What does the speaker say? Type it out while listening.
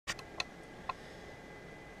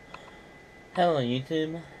Hello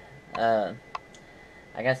YouTube. Uh,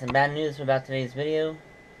 I got some bad news about today's video.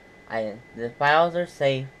 The files are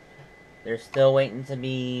safe. They're still waiting to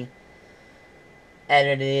be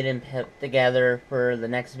edited and put together for the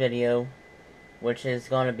next video, which is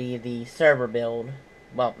going to be the server build.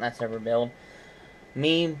 Well, not server build.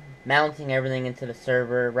 Me mounting everything into the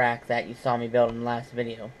server rack that you saw me build in the last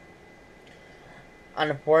video.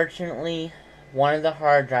 Unfortunately, one of the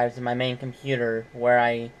hard drives in my main computer, where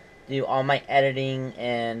I do all my editing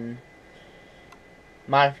and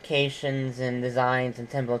modifications and designs and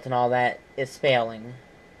templates and all that, is failing.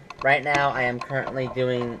 Right now I am currently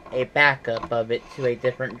doing a backup of it to a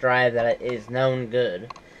different drive that is known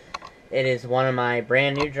good. It is one of my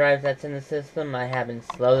brand new drives that's in the system. I have been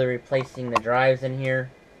slowly replacing the drives in here.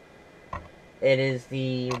 It is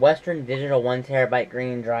the Western Digital 1TB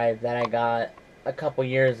green drive that I got a couple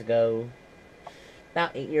years ago.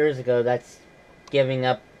 About 8 years ago, that's giving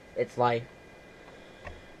up its life.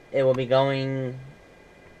 It will be going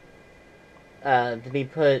to be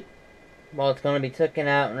put, well, it's going to be taken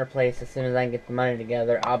out and replaced as soon as I can get the money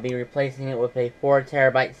together. I'll be replacing it with a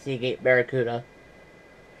 4TB Seagate Barracuda.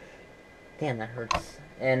 Damn, that hurts.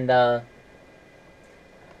 And,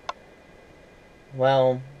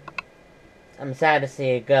 well, I'm sad to see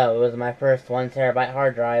it go. It was my first 1TB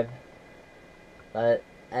hard drive. But,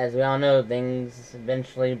 as we all know, things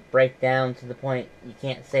eventually break down to the point you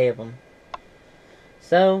can't save them.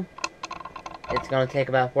 So, it's going to take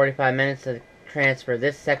about 45 minutes to transfer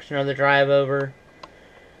this section of the drive over.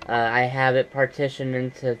 I have it partitioned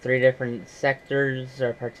into 3 different sectors,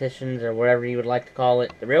 or partitions, or whatever you would like to call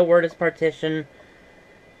it. The real word is partition.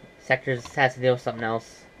 Sectors has to deal with something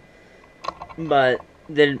else. But,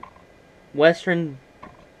 the Western...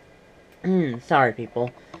 sorry,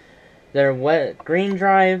 people. Their green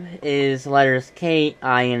drive is letters K,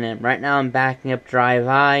 I, and M. Right now I'm backing up drive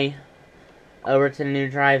I over to the new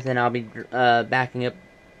drives, and I'll be backing up,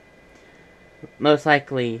 most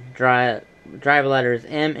likely, drive letters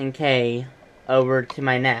M and K over to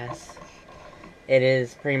my NAS. It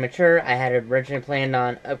is premature. I had originally planned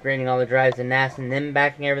on upgrading all the drives in NAS and then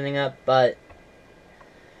backing everything up, but,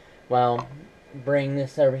 well, bring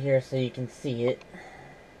this over here so you can see it.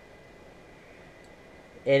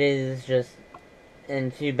 It is just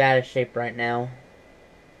in too bad a shape right now.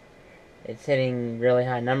 It's hitting really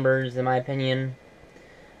high numbers, in my opinion.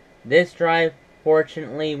 This drive,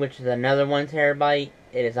 fortunately, which is another 1TB,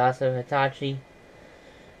 it is also Hitachi,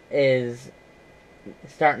 is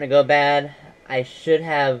starting to go bad. I should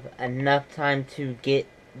have enough time to get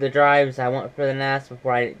the drives I want for the NAS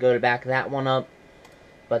before I go to back that one up.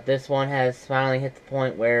 But this one has finally hit the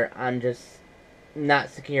point where I'm just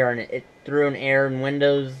not secure on it. It threw an error in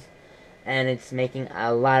Windows, and it's making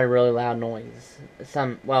a lot of really loud noise.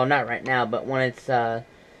 Well, not right now, but when it's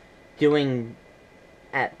doing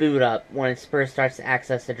at boot up, when it first starts to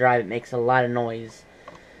access the drive, it makes a lot of noise.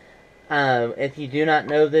 If you do not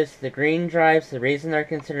know this, the green drives, the reason they're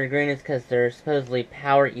considered green is because they're supposedly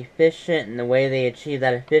power efficient, and the way they achieve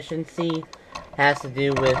that efficiency has to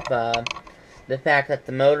do with the fact that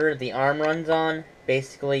the motor the arm runs on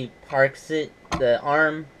basically parks the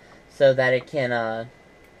arm, so that it can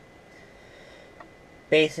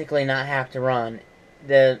basically not have to run.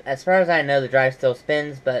 As far as I know, the drive still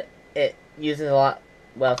spins, but it uses a lot,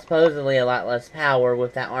 well, supposedly a lot less power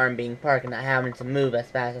with that arm being parked and not having to move as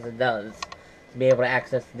fast as it does to be able to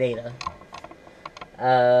access the data.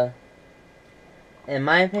 In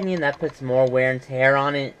my opinion, that puts more wear and tear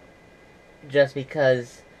on it, just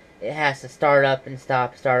because it has to start up and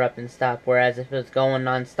stop, whereas if it was going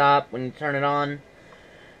non-stop when you turn it on,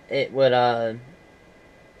 it would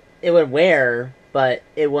wear, but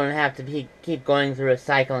it wouldn't have to keep going through a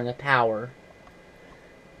cycling of power.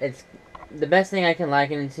 It's the best thing I can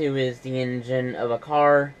liken it to is the engine of a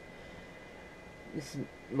car.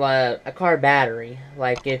 A car battery.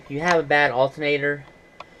 Like, if you have a bad alternator,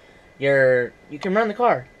 you can run the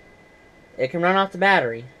car. It can run off the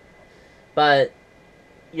battery, but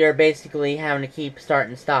you're basically having to keep start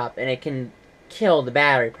and stop, and it can kill the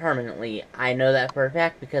battery permanently. I know that for a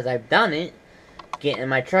fact because I've done it, getting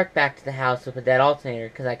my truck back to the house with a dead alternator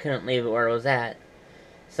because I couldn't leave it where it was at.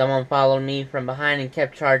 Someone followed me from behind and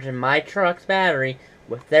kept charging my truck's battery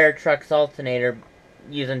with their truck's alternator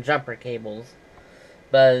using jumper cables.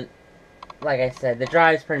 But, like I said, the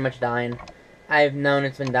drive's pretty much dying. I've known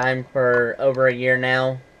it's been dying for over a year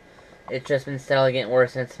now. It's just been steadily getting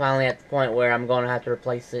worse, and it's finally at the point where I'm going to have to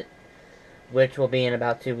replace it, which will be in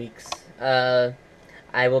about 2 weeks.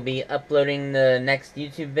 I will be uploading the next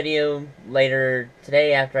YouTube video later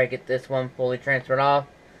today after I get this one fully transferred off.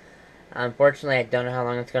 Unfortunately, I don't know how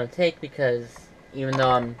long it's going to take because even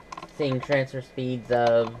though I'm seeing transfer speeds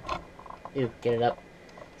of... Ooh, get it up.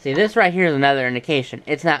 See, this right here is another indication.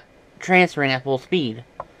 It's not transferring at full speed.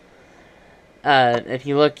 If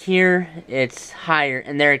you look here, it's higher,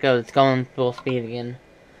 and there it goes. It's going full speed again.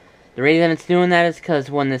 The reason it's doing that is because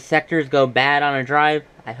when the sectors go bad on a drive,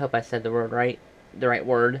 I hope I said the right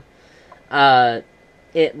word,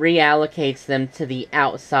 it reallocates them to the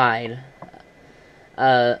outside.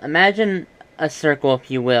 Imagine a circle, if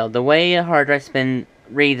you will. The way a hard drive spin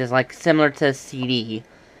reads is like similar to a CD.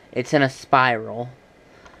 It's in a spiral.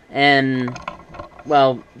 And,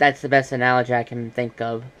 well, that's the best analogy I can think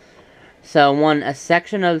of. So when a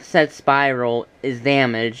section of said spiral is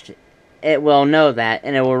damaged, it will know that,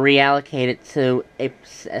 and it will reallocate it to a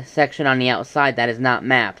section on the outside that is not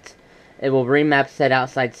mapped. It will remap said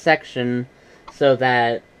outside section so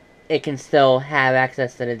that it can still have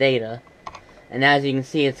access to the data. And as you can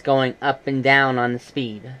see, it's going up and down on the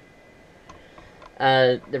speed.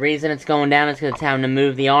 The reason it's going down is because it's having to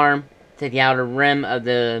move the arm to the outer rim of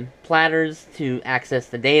the platters to access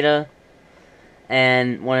the data.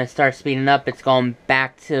 And when it starts speeding up, it's going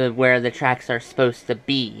back to where the tracks are supposed to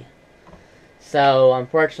be. So,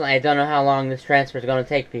 unfortunately, I don't know how long this transfer is going to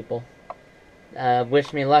take, people.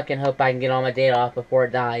 Wish me luck and hope I can get all my data off before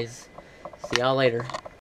it dies. See y'all later.